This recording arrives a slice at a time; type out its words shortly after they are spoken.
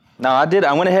Now,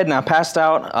 I went ahead and I passed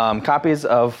out copies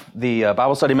of the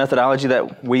Bible study methodology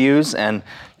that we use, and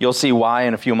you'll see why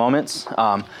in a few moments.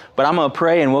 But I'm going to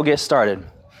pray and we'll get started.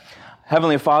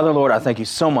 Heavenly Father, Lord, I thank you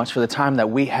so much for the time that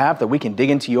we have that we can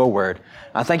dig into your word.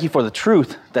 I thank you for the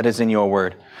truth that is in your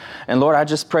word. And Lord, I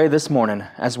just pray this morning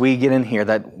as we get in here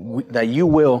that you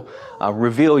will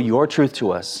reveal your truth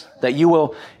to us, that you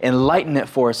will enlighten it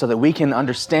for us so that we can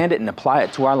understand it and apply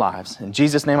it to our lives. In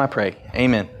Jesus' name I pray.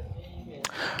 Amen.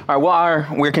 All right,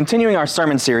 well, we're continuing our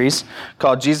sermon series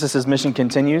called Jesus' Mission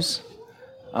Continues.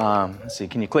 Let's see,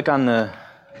 can you click on the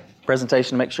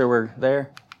presentation to make sure we're there?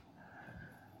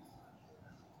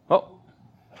 Oh.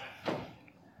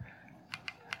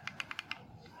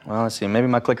 Well, let's see, maybe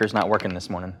my clicker's not working this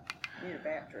morning. Need a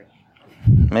battery.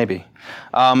 Maybe.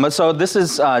 So this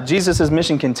is Jesus'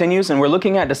 Mission Continues, and we're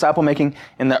looking at disciple making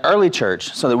in the early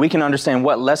church so that we can understand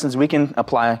what lessons we can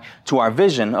apply to our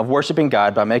vision of worshiping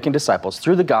God by making disciples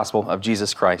through the gospel of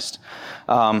Jesus Christ.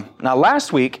 Now,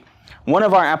 last week, one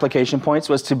of our application points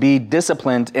was to be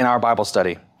disciplined in our Bible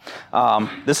study.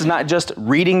 This is not just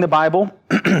reading the Bible,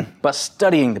 but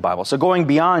studying the Bible. So going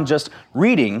beyond just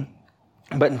reading,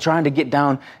 but trying to get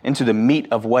down into the meat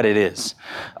of what it is.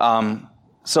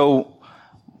 So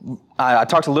I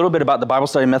talked a little bit about the Bible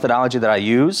study methodology that I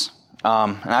use.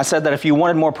 And I said that if you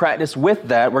wanted more practice with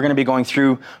that, we're going to be going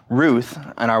through Ruth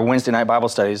in our Wednesday night Bible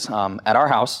studies at our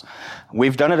house.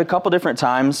 We've done it a couple different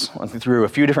times through a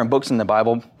few different books in the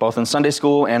Bible, both in Sunday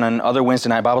school and in other Wednesday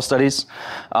night Bible studies.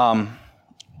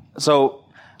 So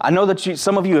I know that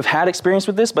some of you have had experience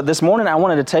with this, but this morning I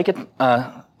wanted to take it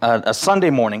a Sunday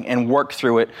morning and work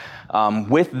through it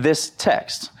with this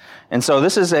text. And so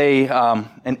this is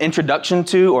an introduction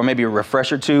to, or maybe a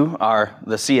refresher to,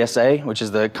 the CSA, which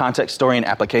is the Context, Story, and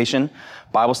Application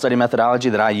Bible study methodology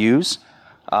that I use.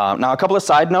 Now, a couple of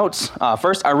side notes.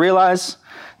 First, I realize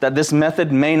that this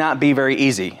method may not be very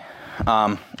easy.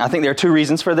 I think there are two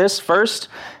reasons for this. First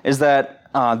is that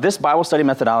this Bible study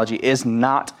methodology is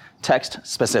not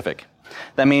text-specific.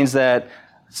 That means that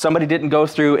somebody didn't go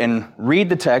through and read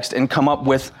the text and come up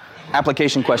with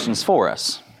application questions for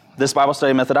us. This Bible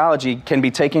study methodology can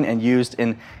be taken and used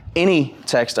in any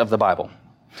text of the Bible.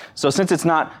 So since it's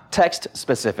not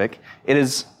text-specific, it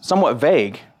is somewhat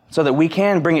vague so that we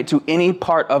can bring it to any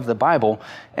part of the Bible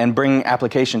and bring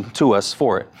application to us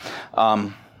for it.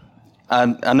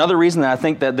 Another reason that I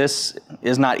think that this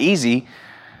is not easy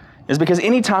is because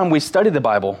anytime we study the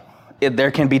Bible,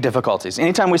 there can be difficulties.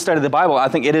 Anytime we study the Bible, I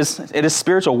think it is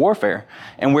spiritual warfare,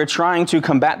 and we're trying to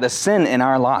combat the sin in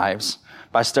our lives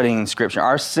by studying Scripture.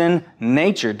 Our sin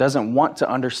nature doesn't want to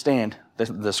understand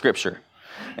the Scripture.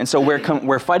 And so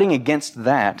we're fighting against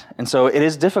that. And so it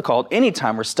is difficult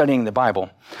anytime we're studying the Bible.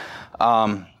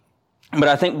 But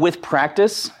I think with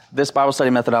practice, this Bible study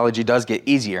methodology does get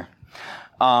easier.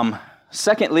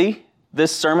 Secondly,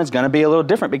 this sermon's going to be a little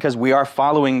different because we are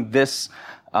following this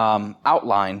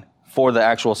outline for the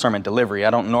actual sermon delivery. I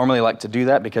don't normally like to do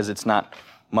that because it's not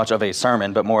much of a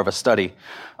sermon, but more of a study.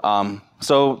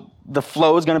 So the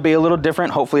flow is going to be a little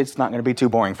different. Hopefully it's not going to be too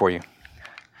boring for you.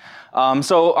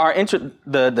 So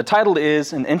the title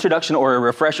is an introduction or a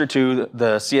refresher to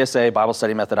the CSA Bible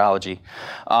study methodology.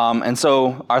 And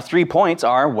so our 3 points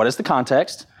are, what is the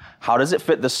context? How does it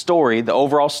fit the story, the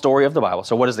overall story of the Bible?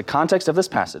 So what is the context of this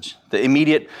passage? The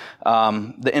immediate,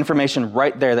 the information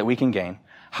right there that we can gain.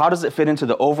 How does it fit into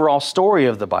the overall story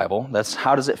of the Bible? That's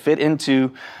how does it fit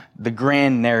into the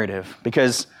grand narrative?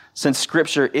 Because since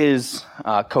Scripture is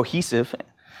cohesive,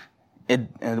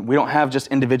 we don't have just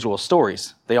individual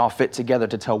stories. They all fit together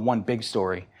to tell one big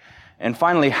story. And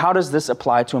finally, how does this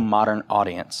apply to a modern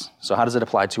audience? So how does it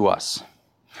apply to us?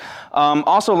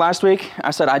 Also, last week,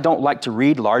 I said I don't like to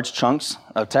read large chunks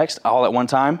of text all at one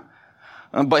time.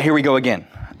 But here we go again.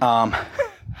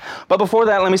 But before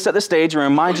that, let me set the stage and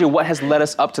remind you what has led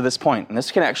us up to this point. And this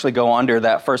can actually go under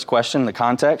that first question, the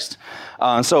context.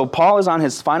 So Paul is on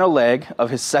his final leg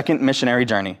of his second missionary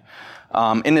journey.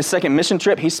 In this second mission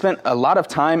trip, he spent a lot of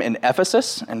time in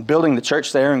Ephesus and building the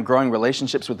church there and growing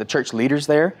relationships with the church leaders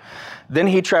there. Then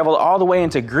he traveled all the way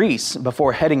into Greece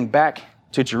before heading back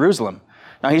to Jerusalem.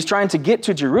 Now, he's trying to get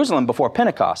to Jerusalem before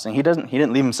Pentecost, and he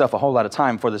didn't leave himself a whole lot of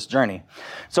time for this journey.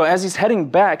 So as he's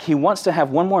heading back, he wants to have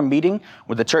one more meeting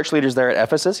with the church leaders there at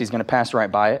Ephesus. He's going to pass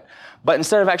right by it. But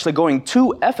instead of actually going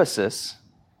to Ephesus,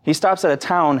 he stops at a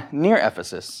town near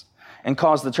Ephesus and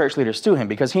calls the church leaders to him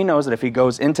because he knows that if he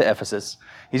goes into Ephesus,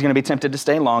 he's going to be tempted to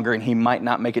stay longer and he might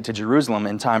not make it to Jerusalem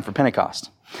in time for Pentecost.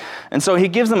 And so he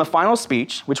gives them a final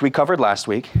speech, which we covered last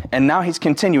week, and now he's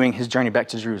continuing his journey back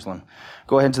to Jerusalem.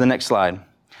 Go ahead to the next slide.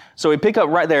 So we pick up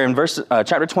right there in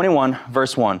chapter 21,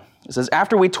 verse 1. It says,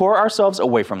 after we tore ourselves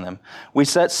away from them, we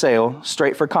set sail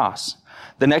straight for Kos,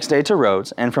 the next day to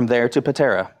Rhodes, and from there to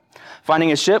Patara.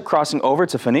 Finding a ship crossing over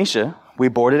to Phoenicia, we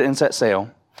boarded and set sail.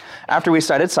 After we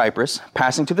sighted Cyprus,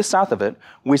 passing to the south of it,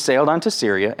 we sailed on to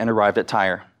Syria and arrived at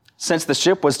Tyre. Since the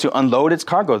ship was to unload its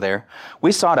cargo there,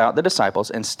 we sought out the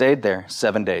disciples and stayed there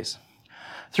 7 days.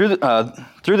 Through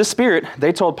the Spirit,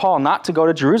 they told Paul not to go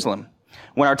to Jerusalem.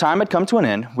 When our time had come to an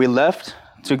end, we left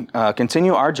to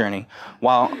continue our journey,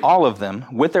 while all of them,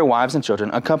 with their wives and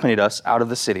children, accompanied us out of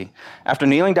the city. After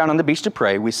kneeling down on the beach to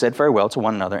pray, we said farewell to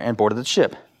one another and boarded the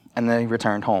ship, and they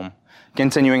returned home.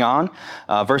 Continuing on,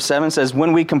 verse 7 says,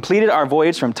 when we completed our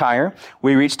voyage from Tyre,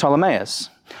 we reached Ptolemais,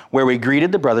 where we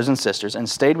greeted the brothers and sisters and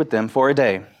stayed with them for a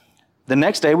day. The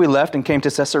next day we left and came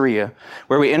to Caesarea,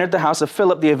 where we entered the house of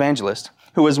Philip the evangelist,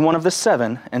 who was one of the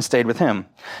 7, and stayed with him.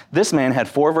 This man had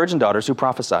 4 virgin daughters who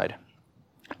prophesied.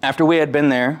 After we had been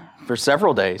there for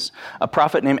several days, a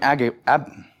prophet named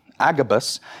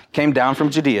Agabus came down from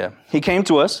Judea. He came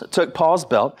to us, took Paul's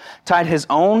belt, tied his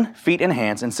own feet and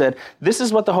hands, and said, this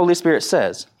is what the Holy Spirit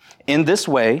says. In this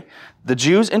way, the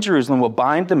Jews in Jerusalem will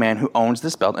bind the man who owns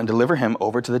this belt and deliver him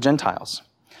over to the Gentiles.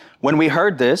 When we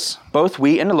heard this, both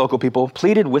we and the local people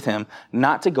pleaded with him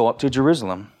not to go up to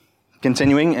Jerusalem.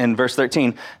 Continuing in verse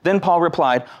 13, then Paul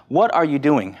replied, what are you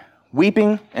doing?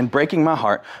 Weeping and breaking my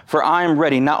heart, for I am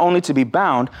ready not only to be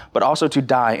bound, but also to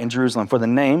die in Jerusalem for the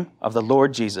name of the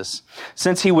Lord Jesus.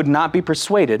 Since he would not be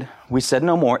persuaded, we said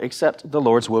no more, except the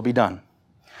Lord's will be done.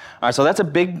 All right, so that's a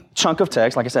big chunk of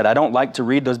text. Like I said, I don't like to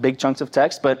read those big chunks of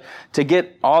text, but to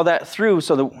get all that through,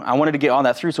 I wanted to get all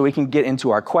that through so we can get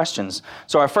into our questions.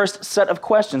 So our first set of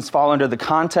questions fall under the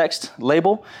context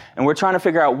label, and we're trying to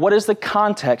figure out what is the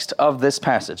context of this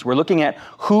passage. We're looking at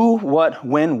who, what,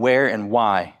 when, where, and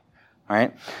why. All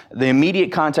right, the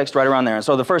immediate context right around there. And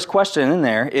so the first question in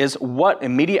there is what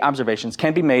immediate observations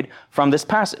can be made from this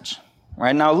passage.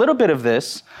 Right now, a little bit of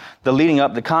this, the leading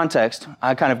up, the context,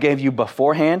 I kind of gave you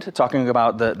beforehand, talking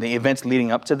about the events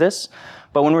leading up to this.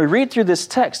 But when we read through this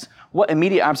text, what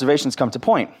immediate observations come to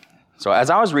point? So as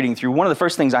I was reading through, one of the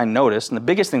first things I noticed, and the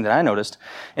biggest thing that I noticed,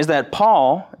 is that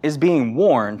Paul is being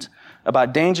warned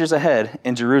about dangers ahead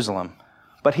in Jerusalem,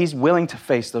 but he's willing to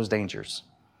face those dangers.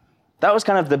 That was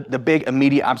kind of the big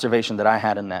immediate observation that I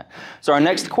had in that. So our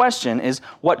next question is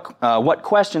what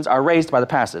questions are raised by the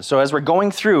passage? So as we're going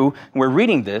through and we're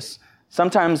reading this,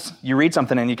 sometimes you read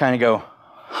something and you kind of go,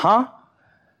 huh?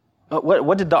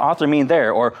 What did the author mean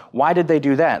there? Or why did they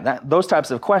do that? Those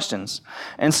types of questions.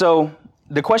 And so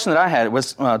the question that I had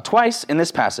was twice in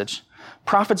this passage,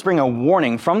 prophets bring a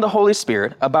warning from the Holy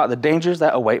Spirit about the dangers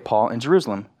that await Paul in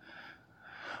Jerusalem.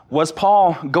 Was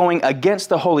Paul going against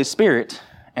the Holy Spirit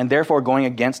and therefore going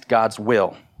against God's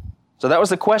will? So that was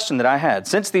the question that I had.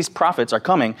 Since these prophets are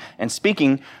coming and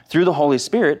speaking through the Holy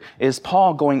Spirit, is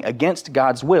Paul going against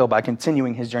God's will by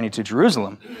continuing his journey to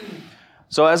Jerusalem?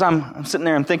 So as I'm sitting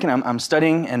there, I'm thinking, I'm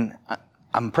studying, and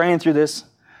I'm praying through this,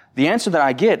 the answer that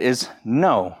I get is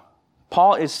no.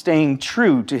 Paul is staying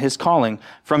true to his calling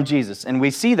from Jesus. And we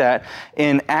see that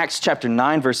in Acts chapter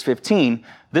 9, verse 15.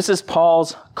 This is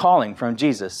Paul's calling from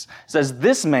Jesus. It says,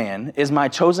 this man is my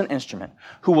chosen instrument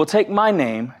who will take my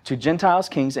name to Gentiles,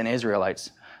 kings, and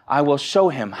Israelites. I will show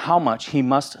him how much he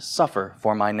must suffer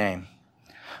for my name.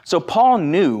 So Paul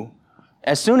knew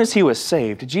as soon as he was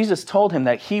saved, Jesus told him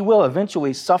that he will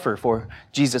eventually suffer for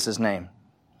Jesus' name.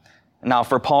 Now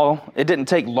for Paul, it didn't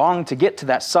take long to get to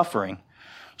that suffering.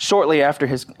 Shortly after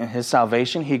his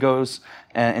salvation, he goes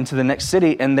into the next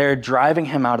city, and they're driving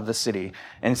him out of the city.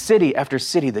 And city after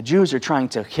city, the Jews are trying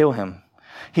to kill him.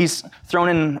 He's thrown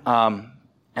in,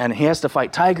 and he has to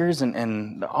fight tigers,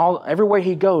 and everywhere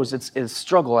he goes, it's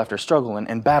struggle after struggle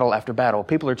and battle after battle.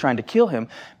 People are trying to kill him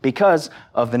because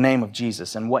of the name of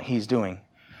Jesus and what he's doing.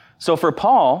 So for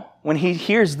Paul, when he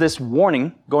hears this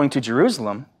warning going to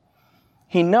Jerusalem,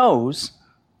 he knows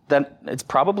that it's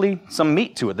probably some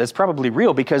meat to it. That's probably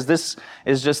real, because this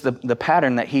is just the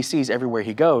pattern that he sees everywhere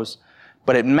he goes.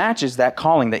 But it matches that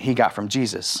calling that he got from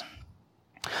Jesus.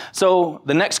 So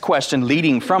the next question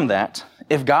leading from that,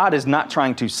 if God is not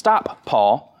trying to stop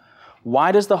Paul,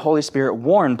 why does the Holy Spirit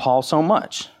warn Paul so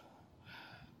much?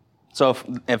 So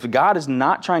if God is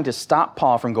not trying to stop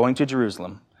Paul from going to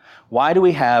Jerusalem, why do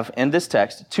we have in this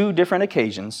text 2 different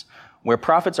occasions where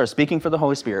prophets are speaking for the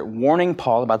Holy Spirit, warning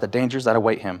Paul about the dangers that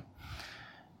await him?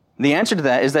 The answer to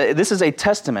that is that this is a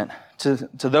testament to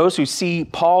those who see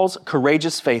Paul's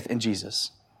courageous faith in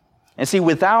Jesus. And see,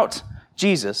 without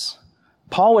Jesus,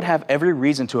 Paul would have every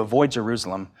reason to avoid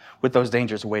Jerusalem with those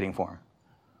dangers waiting for him.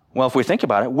 Well, if we think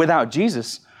about it, without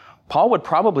Jesus, Paul would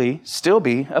probably still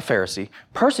be a Pharisee,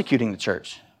 persecuting the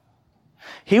church.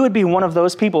 He would be one of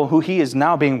those people who he is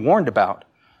now being warned about.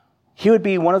 He would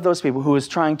be one of those people who is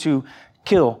trying to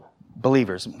kill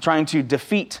believers, trying to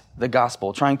defeat the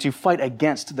gospel, trying to fight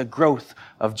against the growth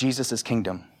of Jesus'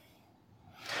 kingdom.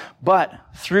 But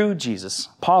through Jesus,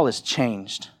 Paul is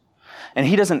changed. And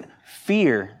he doesn't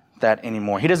fear that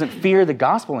anymore. He doesn't fear the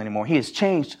gospel anymore. He is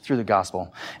changed through the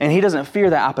gospel. And he doesn't fear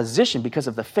that opposition because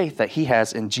of the faith that he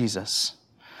has in Jesus.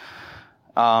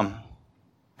 So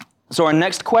our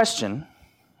next question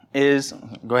is,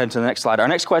 go ahead to the next slide. Our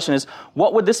next question is,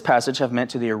 what would this passage have meant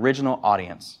to the original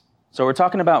audience? So we're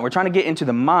trying to get into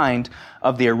the mind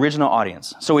of the original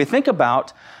audience. So we think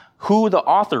about who the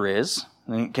author is.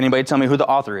 Can anybody tell me who the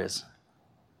author is?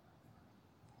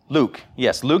 Luke.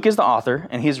 Yes, Luke is the author,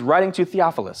 and he's writing to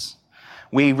Theophilus.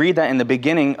 We read that in the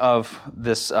beginning of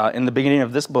this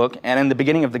book, and in the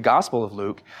beginning of the Gospel of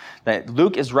Luke, that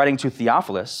Luke is writing to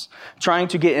Theophilus, trying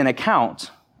to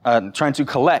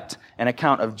collect an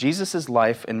account of Jesus'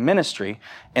 life and ministry,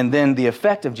 and then the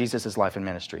effect of Jesus' life and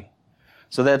ministry.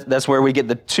 So that's where we get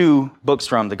the two books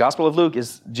from. The Gospel of Luke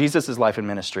is Jesus' life and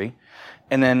ministry,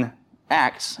 and then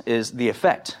Acts is the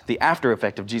after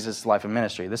effect of Jesus' life and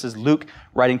ministry. This is Luke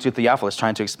writing to Theophilus,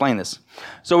 trying to explain this.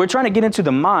 So we're trying to get into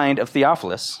the mind of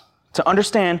Theophilus to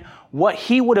understand what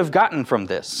he would have gotten from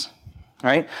this. All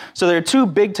right? So there are two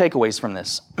big takeaways from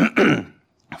this.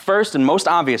 First, and most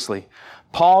obviously,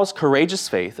 Paul's courageous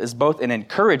faith is both an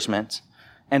encouragement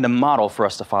and a model for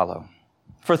us to follow.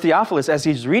 For Theophilus, as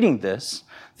he's reading this,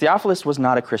 Theophilus was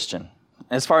not a Christian.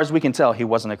 As far as we can tell, he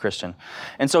wasn't a Christian.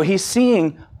 And so he's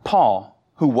seeing Paul,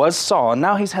 who was Saul, and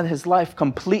now he's had his life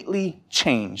completely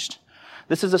changed.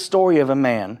 This is a story of a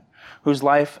man whose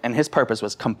life and his purpose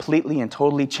was completely and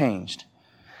totally changed.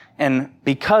 And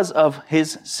because of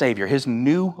his Savior, his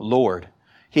new Lord,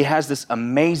 he has this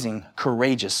amazing,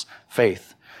 courageous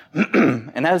faith.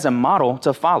 And that is a model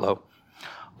to follow.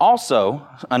 Also,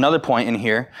 another point in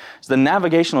here is the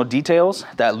navigational details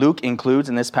that Luke includes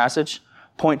in this passage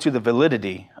point to the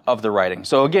validity of the writing.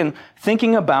 So again,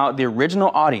 thinking about the original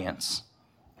audience,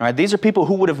 all right, these are people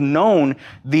who would have known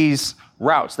these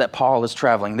routes that Paul is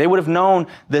traveling. They would have known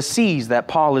the seas that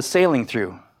Paul is sailing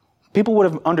through. People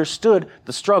would have understood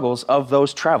the struggles of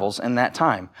those travels in that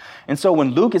time. And so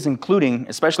when Luke is including,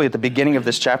 especially at the beginning of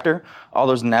this chapter, all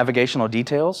those navigational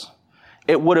details,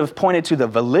 it would have pointed to the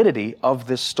validity of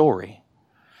this story.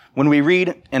 When we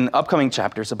read in upcoming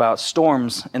chapters about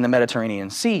storms in the Mediterranean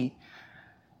Sea,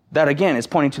 that again is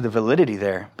pointing to the validity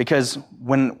there, because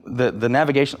when the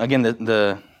navigation, again,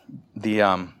 the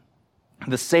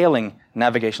sailing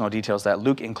navigational details that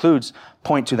Luke includes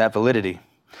point to that validity.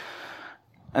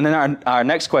 And then our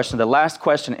next question, the last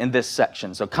question in this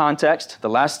section. So context, the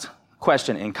last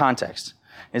question in context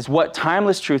is what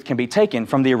timeless truth can be taken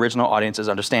from the original audience's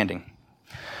understanding.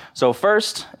 So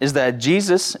first is that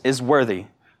Jesus is worthy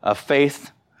of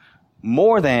faith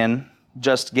more than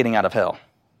just getting out of hell.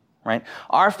 Right?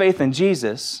 Our faith in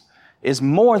Jesus is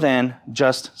more than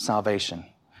just salvation,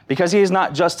 because he is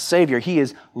not just Savior, he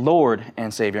is Lord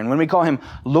and Savior. And when we call him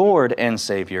Lord and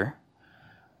Savior,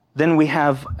 then we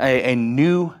have a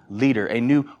new leader, a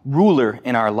new ruler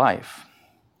in our life.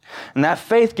 And that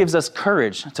faith gives us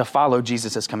courage to follow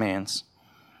Jesus' commands.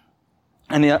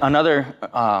 And another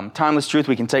timeless truth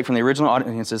we can take from the original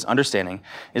audience's understanding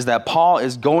is that Paul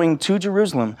is going to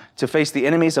Jerusalem to face the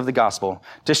enemies of the gospel,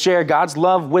 to share God's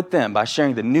love with them by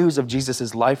sharing the news of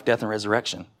Jesus' life, death, and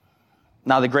resurrection.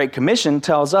 Now, the Great Commission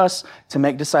tells us to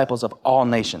make disciples of all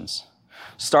nations,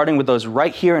 starting with those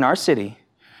right here in our city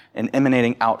and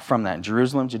emanating out from that,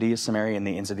 Jerusalem, Judea, Samaria, and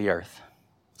the ends of the earth.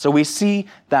 So we see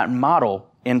that model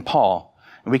in Paul,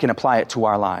 and we can apply it to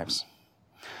our lives.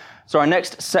 So our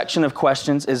next section of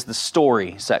questions is the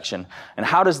story section. And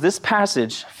how does this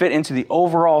passage fit into the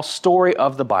overall story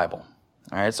of the Bible?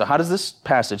 All right, so how does this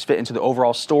passage fit into the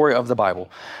overall story of the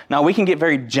Bible? Now, we can get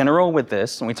very general with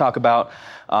this, and we talk about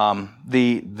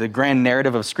the grand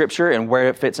narrative of Scripture and where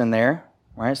it fits in there.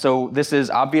 Right? So this is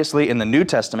obviously in the New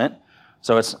Testament,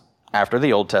 so it's after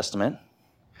the Old Testament.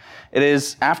 It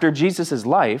is after Jesus'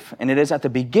 life, and it is at the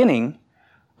beginning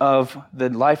of the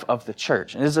life of the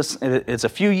church. It's a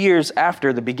few years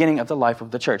after the beginning of the life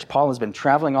of the church. Paul has been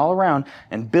traveling all around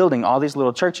and building all these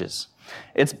little churches.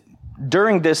 It's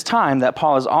during this time that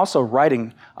Paul is also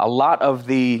writing a lot of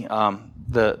the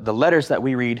letters that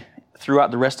we read throughout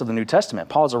the rest of the New Testament.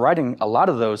 Paul is writing a lot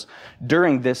of those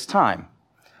during this time.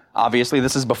 Obviously,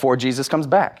 this is before Jesus comes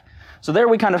back. So there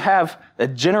we kind of have a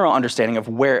general understanding of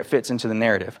where it fits into the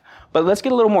narrative. But let's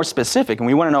get a little more specific, and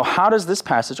we want to know, how does this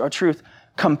passage or truth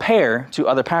compare to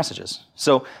other passages?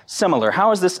 So similar.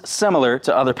 How is this similar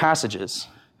to other passages?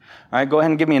 All right, go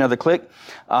ahead and give me another click.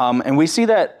 And we see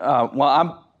that,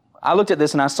 I looked at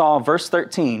this and I saw verse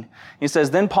 13. He says,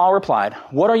 "Then Paul replied,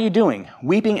 'What are you doing,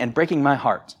 weeping and breaking my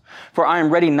heart? For I am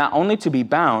ready not only to be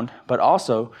bound, but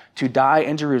also to die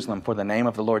in Jerusalem for the name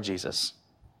of the Lord Jesus.'"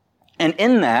 And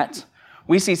in that,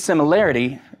 we see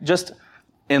similarity just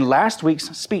in last week's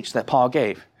speech that Paul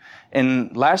gave. In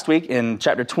last week, in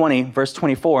chapter 20, verse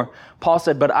 24, Paul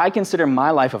said, "But I consider my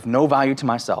life of no value to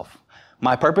myself.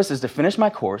 My purpose is to finish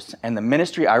my course and the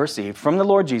ministry I received from the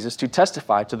Lord Jesus to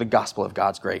testify to the gospel of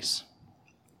God's grace."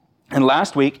 And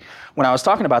last week, when I was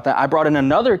talking about that, I brought in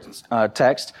another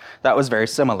text that was very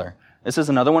similar. This is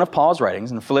another one of Paul's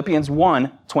writings. In Philippians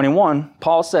 1:21,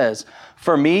 Paul says,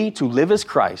 "For me to live is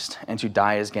Christ and to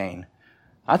die is gain."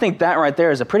 I think that right there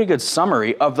is a pretty good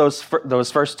summary of those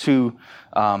first two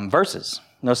verses,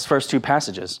 those first two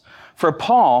passages. For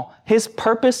Paul, his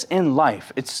purpose in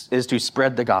life is to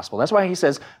spread the gospel. That's why he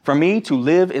says, "For me to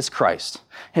live is Christ."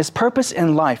 His purpose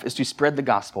in life is to spread the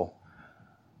gospel.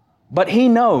 But he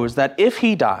knows that if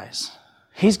he dies,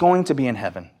 he's going to be in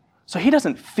heaven. So he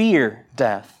doesn't fear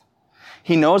death.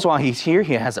 He knows while he's here,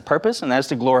 he has a purpose, and that is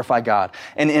to glorify God.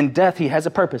 And in death, he has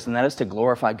a purpose, and that is to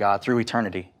glorify God through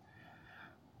eternity.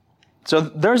 So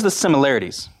there's the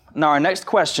similarities. Now, our next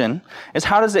question is,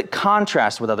 how does it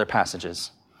contrast with other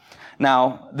passages?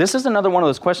 Now, this is another one of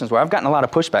those questions where I've gotten a lot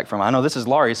of pushback from. I know this is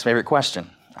Laurie's favorite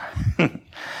question.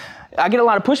 I get a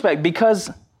lot of pushback because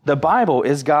the Bible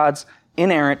is God's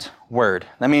inerrant word.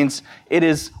 That means it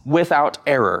is without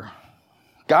error.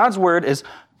 God's word is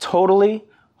totally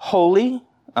wholly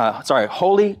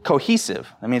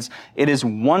cohesive. That means it is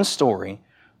one story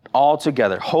all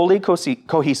together. Wholly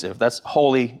cohesive. That's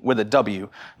holy with a W,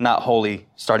 not holy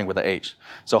starting with a H.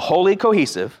 So wholly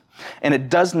cohesive, and it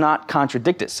does not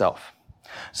contradict itself.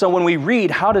 So when we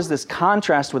read, how does this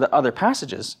contrast with the other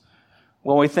passages?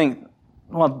 Well, we think,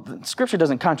 Scripture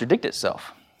doesn't contradict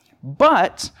itself.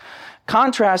 But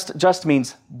contrast just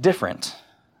means different.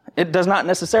 It does not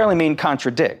necessarily mean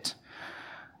contradict.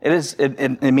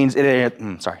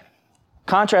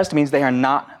 Contrast means they are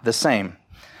not the same.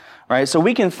 Right? So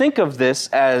we can think of this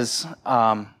as,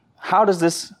 how does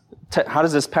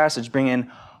this passage bring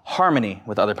in harmony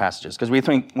with other passages? Because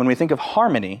when we think of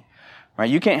harmony, right,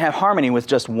 you can't have harmony with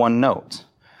just one note.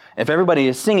 If everybody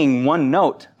is singing one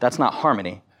note, that's not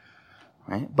harmony.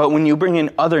 Right? But when you bring in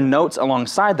other notes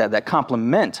alongside that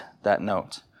complement that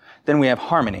note, then we have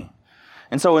harmony.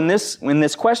 And so in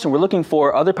this question, we're looking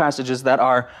for other passages that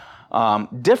are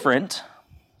different,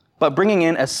 but bringing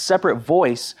in a separate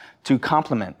voice to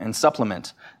complement and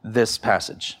supplement this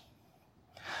passage.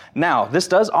 Now, this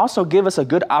does also give us a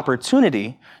good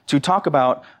opportunity to talk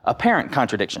about apparent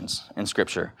contradictions in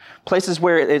Scripture, places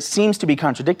where it seems to be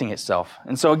contradicting itself.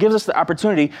 And so it gives us the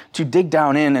opportunity to dig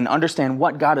down in and understand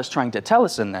what God is trying to tell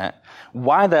us in that,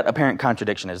 why that apparent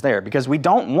contradiction is there, because we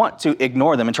don't want to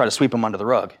ignore them and try to sweep them under the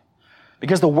rug.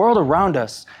 Because the world around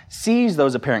us sees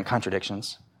those apparent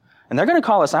contradictions, and they're going to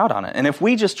call us out on it. And if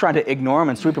we just try to ignore them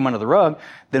and sweep them under the rug,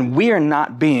 then we are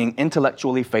not being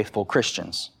intellectually faithful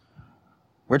Christians.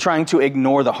 We're trying to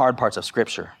ignore the hard parts of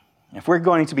Scripture. If we're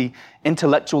going to be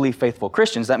intellectually faithful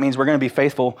Christians, that means we're going to be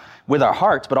faithful with our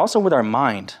heart, but also with our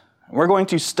mind. We're going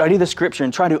to study the Scripture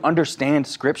and try to understand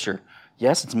Scripture.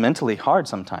 Yes, it's mentally hard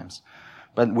sometimes,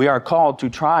 but we are called to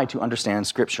try to understand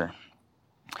Scripture.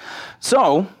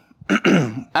 So,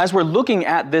 as we're looking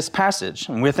at this passage,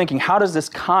 and we're thinking, how does this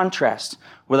contrast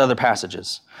with other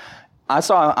passages? I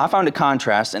found a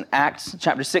contrast in Acts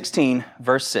chapter 16,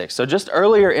 verse 6. So just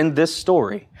earlier in this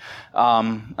story,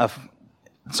 earlier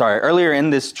in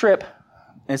this trip,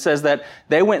 it says that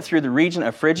they went through the region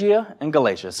of Phrygia and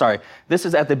Galatia. This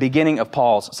is at the beginning of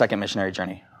Paul's second missionary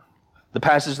journey. The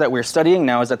passage that we're studying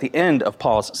now is at the end of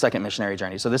Paul's second missionary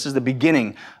journey. So this is the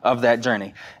beginning of that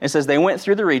journey. It says they went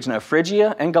through the region of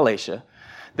Phrygia and Galatia.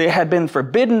 They had been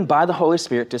forbidden by the Holy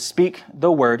Spirit to speak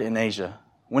the word in Asia.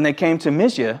 When they came to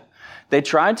Mysia, they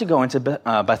tried to go into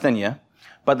Bithynia,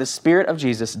 but the Spirit of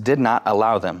Jesus did not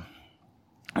allow them.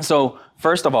 So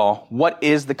first of all, what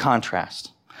is the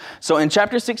contrast? So in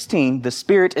chapter 16, the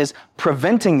Spirit is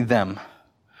preventing them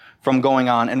from going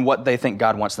on in what they think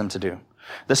God wants them to do.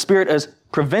 The Spirit is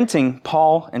preventing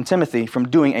Paul and Timothy from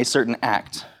doing a certain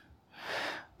act.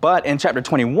 But in chapter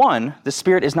 21, the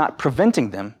Spirit is not preventing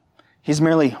them. He's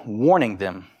merely warning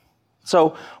them.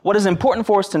 So what is important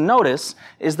for us to notice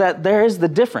is that there is the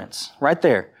difference right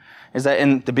there. Is that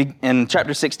in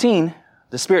chapter 16,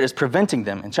 the Spirit is preventing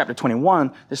them. In chapter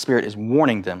 21, the Spirit is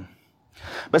warning them.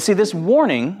 But see, this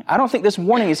warning, I don't think this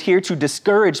warning is here to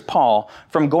discourage Paul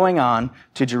from going on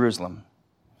to Jerusalem.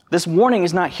 This warning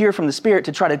is not here from the Spirit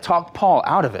to try to talk Paul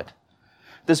out of it.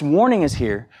 This warning is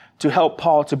here to help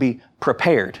Paul to be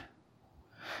prepared.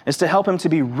 It's to help him to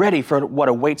be ready for what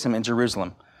awaits him in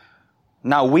Jerusalem.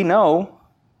 Now we know,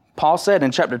 Paul said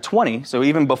in chapter 20, so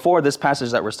even before this passage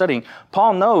that we're studying,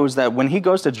 Paul knows that when he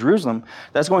goes to Jerusalem,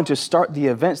 that's going to start the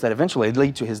events that eventually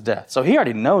lead to his death. So he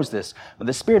already knows this, but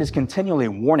the Spirit is continually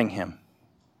warning him.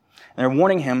 And they're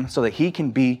warning him so that he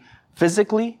can be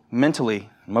physically, mentally,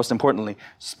 most importantly,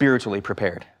 spiritually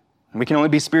prepared. And we can only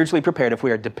be spiritually prepared if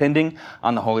we are depending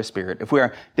on the Holy Spirit, if we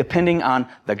are depending on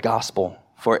the gospel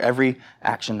for every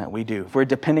action that we do, if we're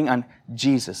depending on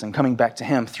Jesus and coming back to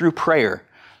him through prayer.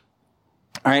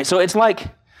 All right, so it's like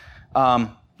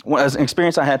an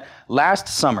experience I had last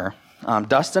summer.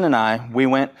 Dustin and I, we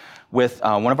went with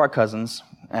one of our cousins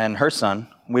and her son.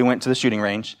 We went to the shooting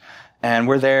range, and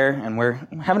we're there, and we're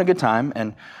having a good time.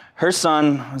 And her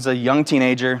son was a young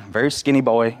teenager, very skinny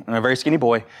boy,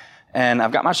 and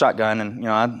I've got my shotgun, and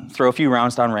I throw a few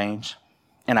rounds down range.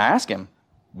 And I asked him,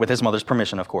 with his mother's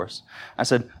permission, of course, I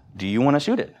said, "Do you want to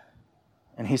shoot it?"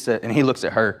 And he looks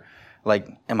at her like,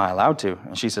 "Am I allowed to?"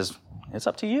 And she says, "It's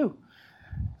up to you."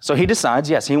 So he decides,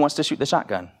 yes, he wants to shoot the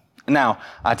shotgun. Now,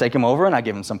 I take him over and I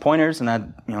give him some pointers and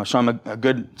I show him a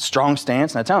good, strong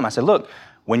stance. And I tell him, I said, "Look,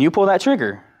 when you pull that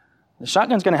trigger, the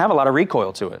shotgun's going to have a lot of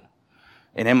recoil to it.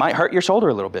 And it might hurt your shoulder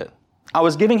a little bit." I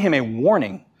was giving him a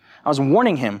warning. I was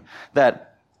warning him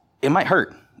that it might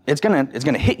hurt. It's going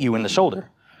to hit you in the shoulder.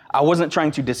 I wasn't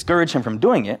trying to discourage him from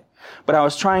doing it, but I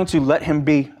was trying to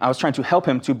help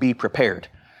him to be prepared.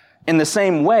 In the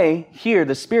same way, here,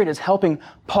 the Spirit is helping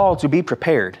Paul to be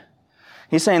prepared.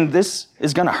 He's saying this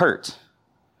is going to hurt.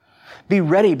 Be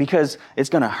ready because it's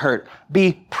going to hurt.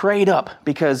 Be prayed up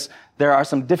because there are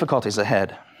some difficulties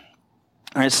ahead.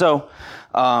 All right, so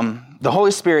the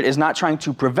Holy Spirit is not trying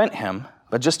to prevent him,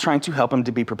 but just trying to help him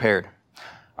to be prepared.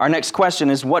 Our next question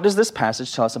is, what does this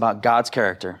passage tell us about God's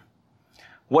character?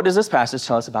 What does this passage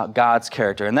tell us about God's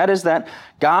character? And that is that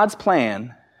God's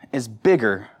plan is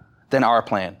bigger than our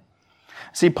plan.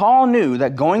 See, Paul knew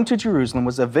that going to Jerusalem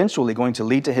was eventually going to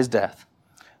lead to his death,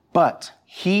 but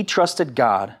he trusted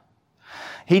God.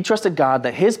 He trusted God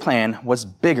that his plan was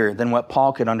bigger than what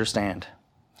Paul could understand.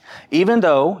 Even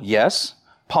though, yes,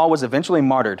 Paul was eventually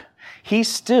martyred, he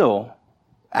still,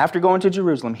 after going to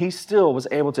Jerusalem, he still was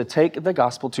able to take the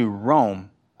gospel to Rome,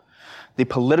 the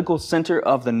political center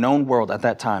of the known world at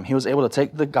that time. He was able to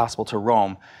take the gospel to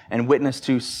Rome and witness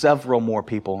to several more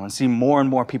people and see more and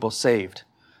more people saved,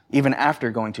 even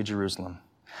after going to Jerusalem,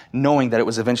 knowing that it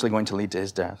was eventually going to lead to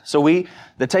his death. So the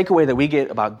takeaway that we get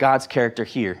about God's character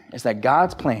here is that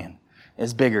God's plan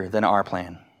is bigger than our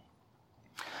plan.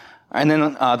 And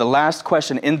then the last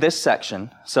question in this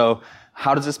section, so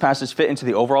how does this passage fit into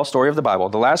the overall story of the Bible?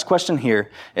 The last question here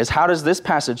is, how does this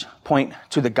passage point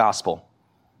to the gospel?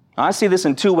 Now, I see this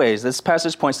in two ways. This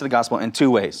passage points to the gospel in two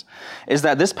ways. Is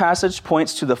that this passage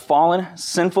points to the fallen,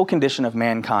 sinful condition of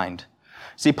mankind.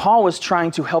 See, Paul was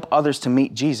trying to help others to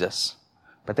meet Jesus,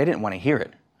 but they didn't want to hear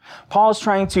it. Paul is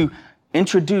trying to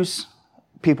introduce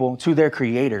people to their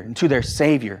Creator and to their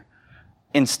Savior.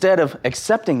 Instead of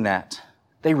accepting that,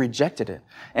 they rejected it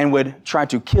and would try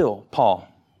to kill Paul.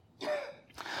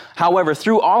 However,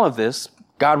 through all of this,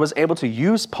 God was able to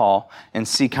use Paul and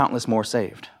see countless more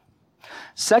saved.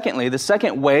 Secondly, the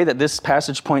second way that this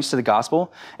passage points to the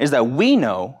gospel is that we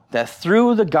know that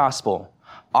through the gospel,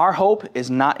 our hope is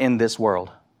not in this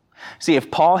world. See, if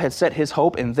Paul had set his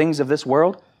hope in things of this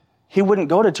world, he wouldn't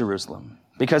go to Jerusalem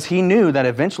because he knew that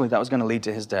eventually that was going to lead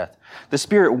to his death. The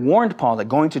Spirit warned Paul that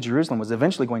going to Jerusalem was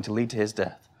eventually going to lead to his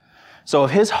death. So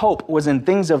if his hope was in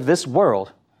things of this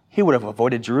world, he would have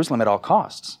avoided Jerusalem at all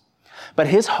costs. But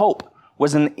his hope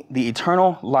was in the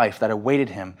eternal life that awaited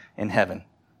him in heaven.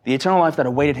 The eternal life that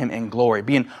awaited him in glory,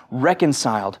 being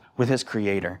reconciled with his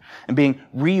Creator and being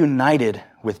reunited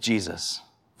with Jesus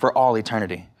for all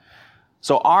eternity.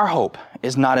 So our hope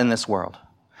is not in this world,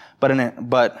 but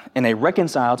in a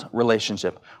reconciled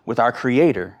relationship with our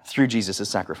Creator through Jesus'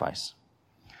 sacrifice.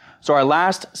 So our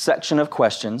last section of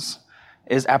questions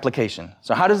is application.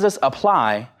 So how does this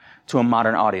apply to a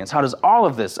modern audience? How does all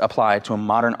of this apply to a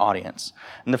modern audience?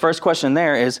 And the first question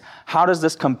there is, how does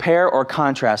this compare or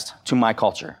contrast to my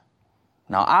culture?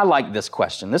 Now, I like this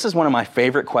question. This is one of my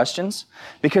favorite questions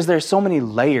because there's so many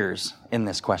layers in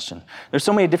this question. There's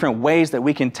so many different ways that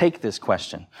we can take this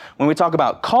question. When we talk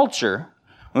about culture,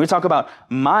 when we talk about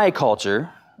my culture,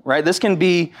 right, this can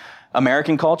be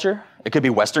American culture. It could be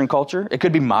Western culture. It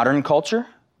could be modern culture.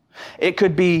 It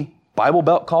could be Bible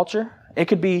Belt culture. It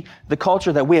could be the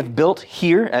culture that we have built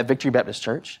here at Victory Baptist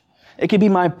Church. It could be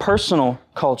my personal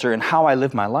culture and how I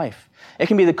live my life. It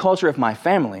can be the culture of my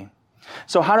family.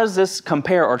 So how does this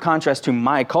compare or contrast to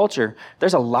my culture?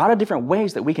 There's a lot of different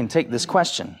ways that we can take this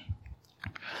question.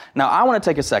 Now, I want to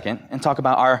take a second and talk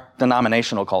about our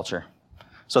denominational culture.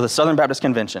 So the Southern Baptist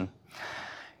Convention.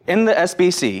 In the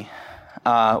SBC,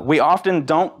 we often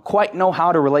don't quite know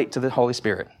how to relate to the Holy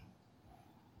Spirit.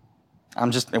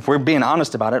 If we're being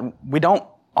honest about it, we don't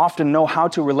often know how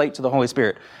to relate to the Holy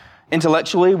Spirit.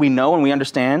 Intellectually, we know and we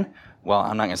understand. Well,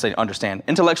 I'm not going to say understand.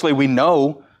 Intellectually, we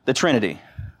know the Trinity.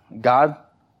 God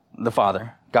the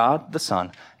Father, God the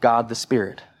Son, God the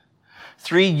Spirit.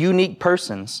 3 unique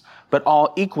persons, but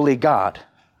all equally God.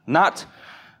 Not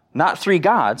 3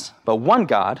 gods, but one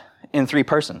God in 3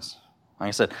 persons. Like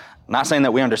I said, not saying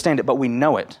that we understand it, but we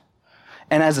know it.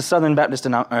 And as a Southern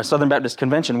Baptist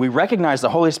Convention, we recognize the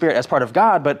Holy Spirit as part of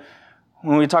God, but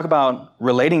when we talk about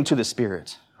relating to the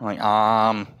Spirit, we're like,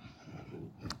 I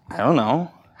don't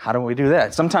know. How do we do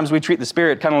that? Sometimes we treat the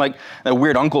Spirit kind of like a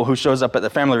weird uncle who shows up at the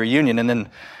family reunion and then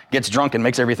gets drunk and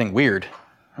makes everything weird,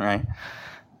 right?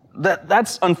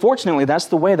 Unfortunately, that's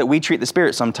the way that we treat the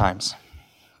Spirit sometimes.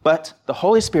 But the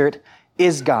Holy Spirit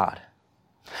is God.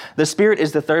 The Spirit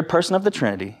is the 3rd person of the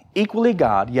Trinity, equally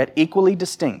God, yet equally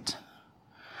distinct.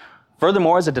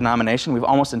 Furthermore, as a denomination, we've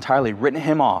almost entirely written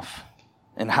him off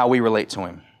in how we relate to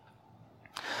him.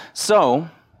 So,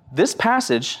 this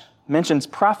passage mentions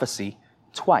prophecy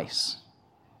twice.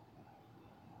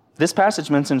 This passage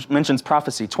mentions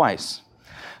prophecy twice.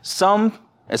 Some,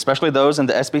 especially those in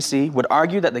the SBC, would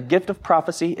argue that the gift of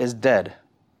prophecy is dead,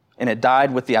 and it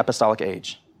died with the apostolic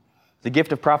age. The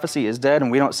gift of prophecy is dead,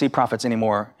 and we don't see prophets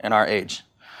anymore in our age.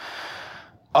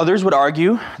 Others would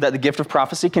argue that the gift of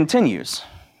prophecy continues.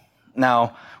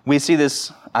 Now, we see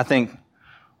this, I think,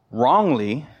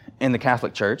 wrongly in the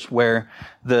Catholic Church, where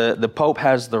the Pope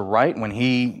has the right, when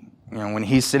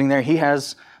he's sitting there, he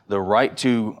has the right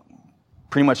to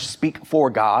pretty much speak for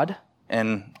God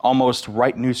and almost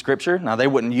write new scripture. Now, they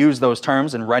wouldn't use those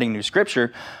terms in writing new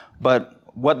scripture, but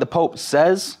what the Pope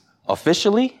says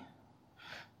officially,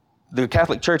 the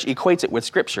Catholic Church equates it with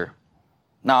scripture.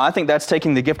 Now, I think that's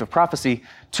taking the gift of prophecy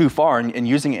too far and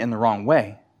using it in the wrong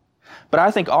way. But I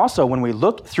think also when we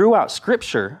look throughout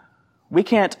scripture, we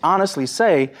can't honestly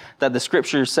say that the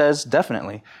scripture says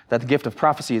definitely that the gift of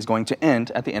prophecy is going to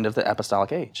end at the end of the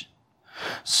apostolic age.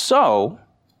 So,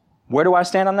 where do I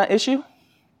stand on that issue?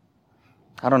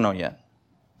 I don't know yet.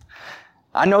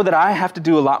 I know that I have to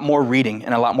do a lot more reading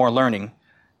and a lot more learning,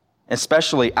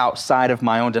 especially outside of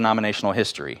my own denominational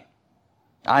history.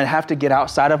 I have to get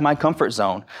outside of my comfort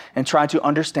zone and try to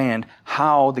understand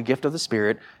how the gift of the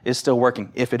Spirit is still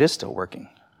working, if it is still working,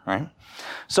 right?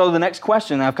 So the next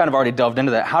question, I've kind of already delved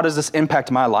into that. How does this impact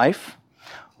my life?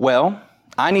 Well,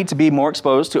 I need to be more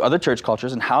exposed to other church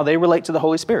cultures and how they relate to the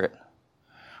Holy Spirit.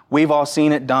 We've all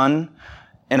seen it done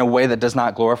in a way that does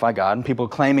not glorify God, and people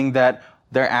claiming that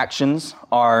their actions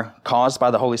are caused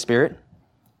by the Holy Spirit.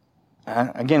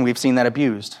 Again, we've seen that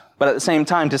abused. But at the same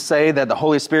time, to say that the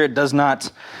Holy Spirit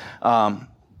doesn't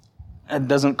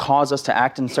cause us to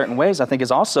act in certain ways, I think is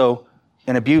also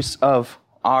an abuse of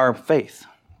our faith.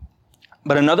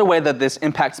 But another way that this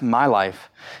impacts my life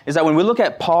is that when we look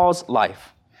at Paul's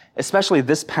life, especially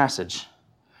this passage,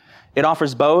 it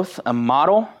offers both a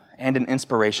model and an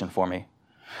inspiration for me.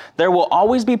 There will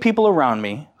always be people around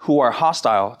me who are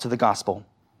hostile to the gospel,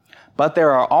 but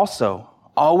there are also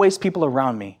always people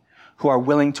around me who are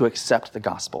willing to accept the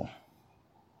gospel.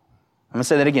 I'm going to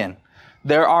say that again.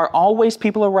 There are always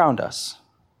people around us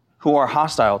who are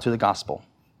hostile to the gospel.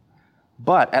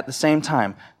 But at the same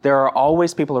time, there are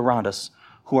always people around us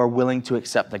who are willing to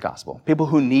accept the gospel. People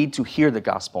who need to hear the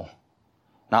gospel.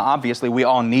 Now, obviously, we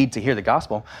all need to hear the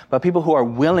gospel, but people who are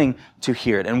willing to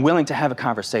hear it and willing to have a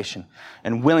conversation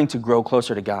and willing to grow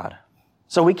closer to God.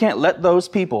 So we can't let those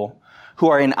people who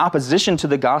are in opposition to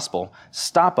the gospel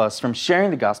stop us from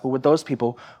sharing the gospel with those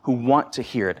people who want to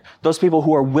hear it, those people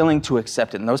who are willing to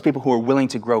accept it, and those people who are willing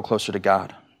to grow closer to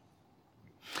God.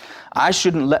 I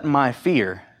shouldn't let my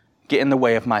fear get in the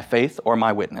way of my faith or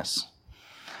my witness.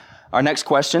 Our next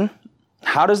question,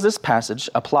 how does this passage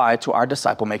apply to our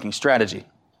disciple-making strategy?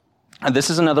 And this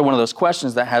is another one of those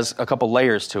questions that has a couple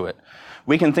layers to it.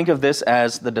 We can think of this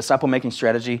as the disciple-making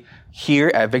strategy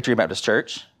here at Victory Baptist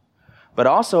Church, but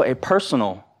also a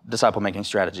personal disciple-making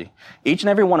strategy. Each and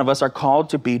every one of us are called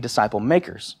to be disciple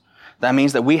makers. That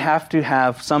means that we have to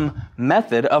have some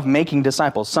method of making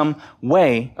disciples, some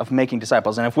way of making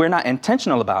disciples. And if we're not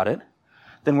intentional about it,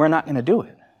 then we're not going to do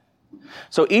it.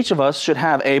 So each of us should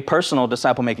have a personal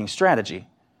disciple-making strategy.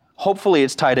 Hopefully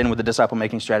it's tied in with the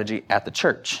disciple-making strategy at the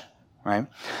church, right?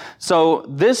 So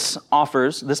this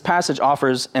passage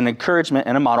offers an encouragement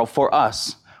and a model for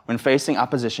us when facing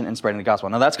opposition and spreading the gospel.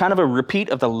 Now, that's kind of a repeat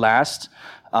of the last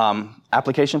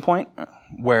application point,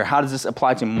 where how does this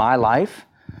apply to my life,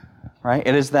 right?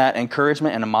 It is that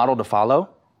encouragement and a model to follow.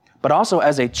 But also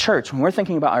as a church, when we're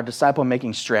thinking about our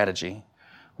disciple-making strategy,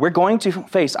 we're going to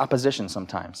face opposition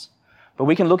sometimes. But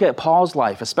we can look at Paul's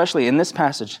life, especially in this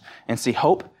passage, and see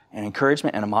hope and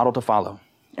encouragement and a model to follow.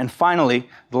 And finally,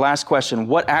 the last question,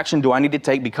 what action do I need to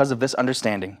take because of this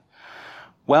understanding?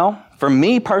 Well, for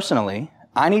me personally,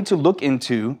 I need to look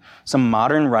into some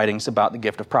modern writings about the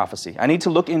gift of prophecy. I need to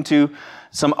look into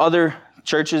some other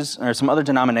churches or some other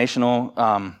denominational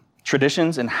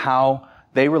traditions and how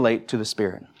they relate to the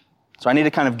Spirit. So I need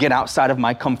to kind of get outside of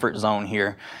my comfort zone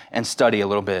here and study a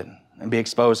little bit and be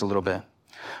exposed a little bit.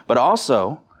 But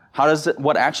also,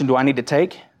 what action do I need to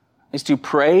take? Is to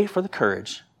pray for the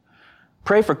courage.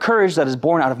 Pray for courage that is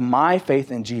born out of my faith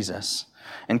in Jesus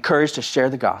and courage to share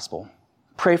the gospel.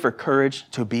 Pray for courage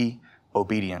to be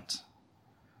obedient.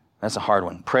 That's a hard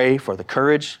one. Pray for the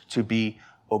courage to be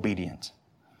obedient.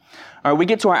 All right, we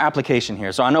get to our application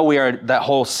here. So I know that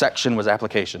whole section was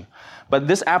application. But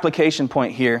this application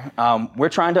point here, we're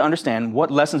trying to understand what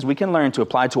lessons we can learn to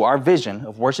apply to our vision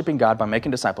of worshiping God by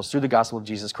making disciples through the gospel of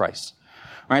Jesus Christ.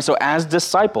 All right, so as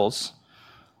disciples,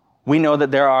 we know that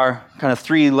there are kind of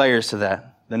 3 layers to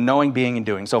that, the knowing, being, and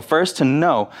doing. So first, to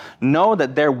know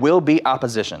that there will be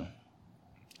opposition.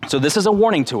 So this is a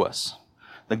warning to us.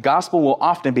 The gospel will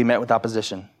often be met with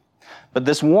opposition. But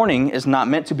this warning is not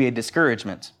meant to be a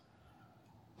discouragement,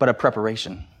 but a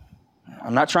preparation.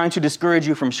 I'm not trying to discourage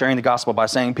you from sharing the gospel by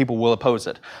saying people will oppose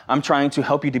it. I'm trying to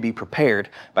help you to be prepared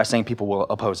by saying people will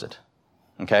oppose it.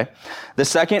 Okay? The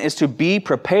second is to be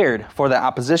prepared for the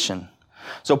opposition.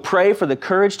 So pray for the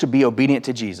courage to be obedient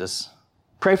to Jesus.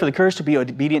 Pray for the courage to be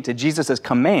obedient to Jesus'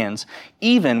 commands,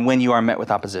 even when you are met with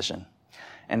opposition.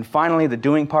 And finally, the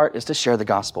doing part is to share the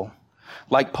gospel.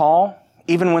 Like Paul,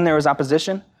 even when there is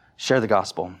opposition, share the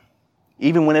gospel.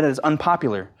 Even when it is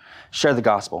unpopular, share the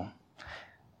gospel.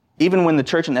 Even when the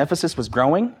church in Ephesus was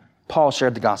growing, Paul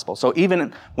shared the gospel. So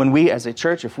even when we as a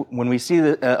church, when we see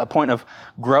a point of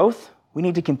growth, we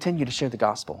need to continue to share the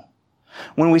gospel.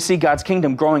 When we see God's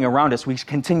kingdom growing around us, we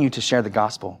continue to share the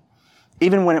gospel.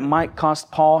 Even when it might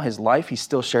cost Paul his life, he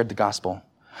still shared the gospel.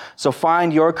 So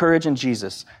find your courage in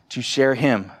Jesus to share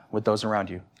him with those around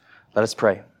you. Let us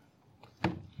pray.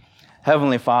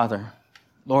 Heavenly Father,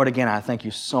 Lord, again, I thank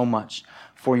you so much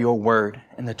for your word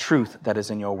and the truth that is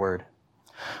in your word.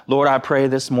 Lord, I pray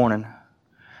this morning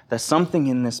that something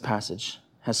in this passage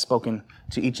has spoken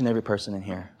to each and every person in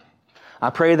here. I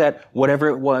pray that whatever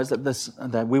it was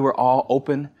that we were all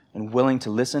open and willing to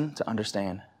listen, to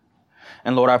understand.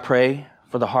 And Lord, I pray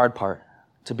for the hard part,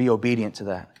 to be obedient to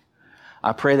that.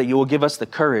 I pray that you will give us the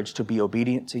courage to be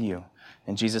obedient to you.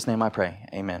 In Jesus' name I pray,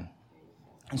 amen.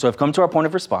 And so I've come to our point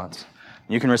of response.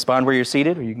 You can respond where you're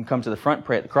seated, or you can come to the front,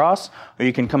 pray at the cross, or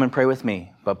you can come and pray with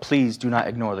me. But please do not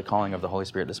ignore the calling of the Holy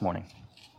Spirit this morning.